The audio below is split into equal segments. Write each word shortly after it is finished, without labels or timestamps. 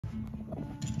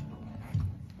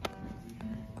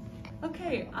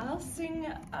Okay, I'll sing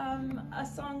a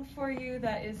song for you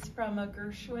that is from a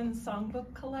Gershwin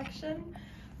songbook collection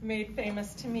made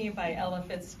famous to me by Ella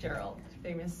Fitzgerald,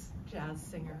 famous jazz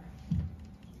singer.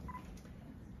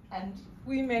 And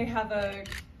we may have a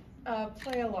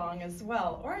play along as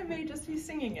well, or I may just be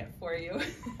singing it for you.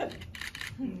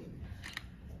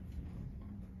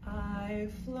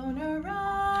 I've flown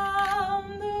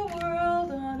around the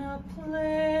world on a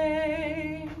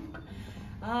plane.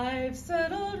 I've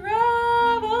settled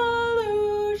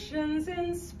revolutions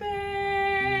in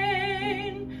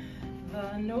Spain.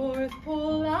 The North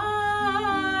Pole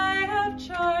I have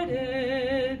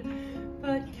charted,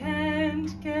 but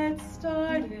can't get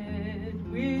started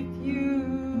with you.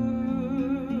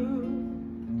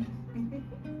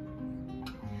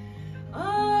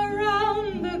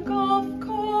 Around the golf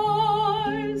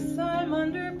course I'm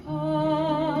under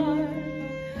par,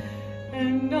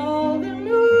 and all the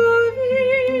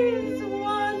movies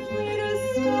want me to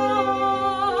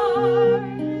star.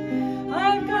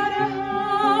 I've got a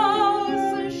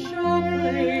house, a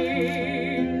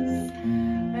showplace,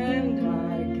 and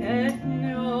I get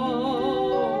no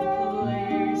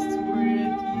place with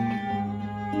you.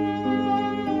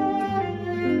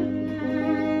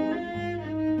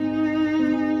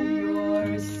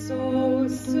 You're so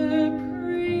supreme.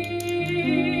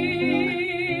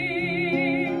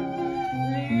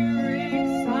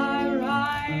 Lyrics I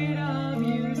write of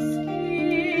you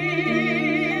scheme,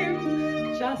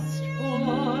 just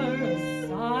for a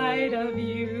sight of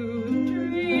you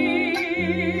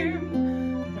dream,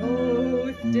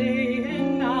 both day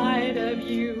and night of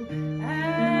you.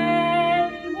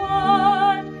 And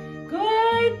what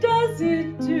good does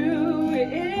it do?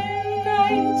 In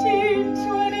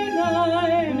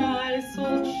 1929 I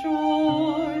sold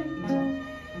short.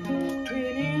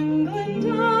 In England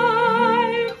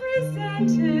I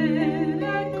presented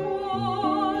at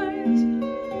court.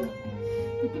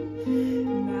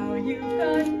 Now you've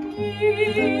got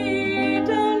me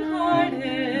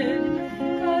downhearted,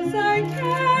 'cause I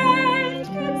can't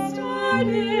get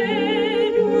started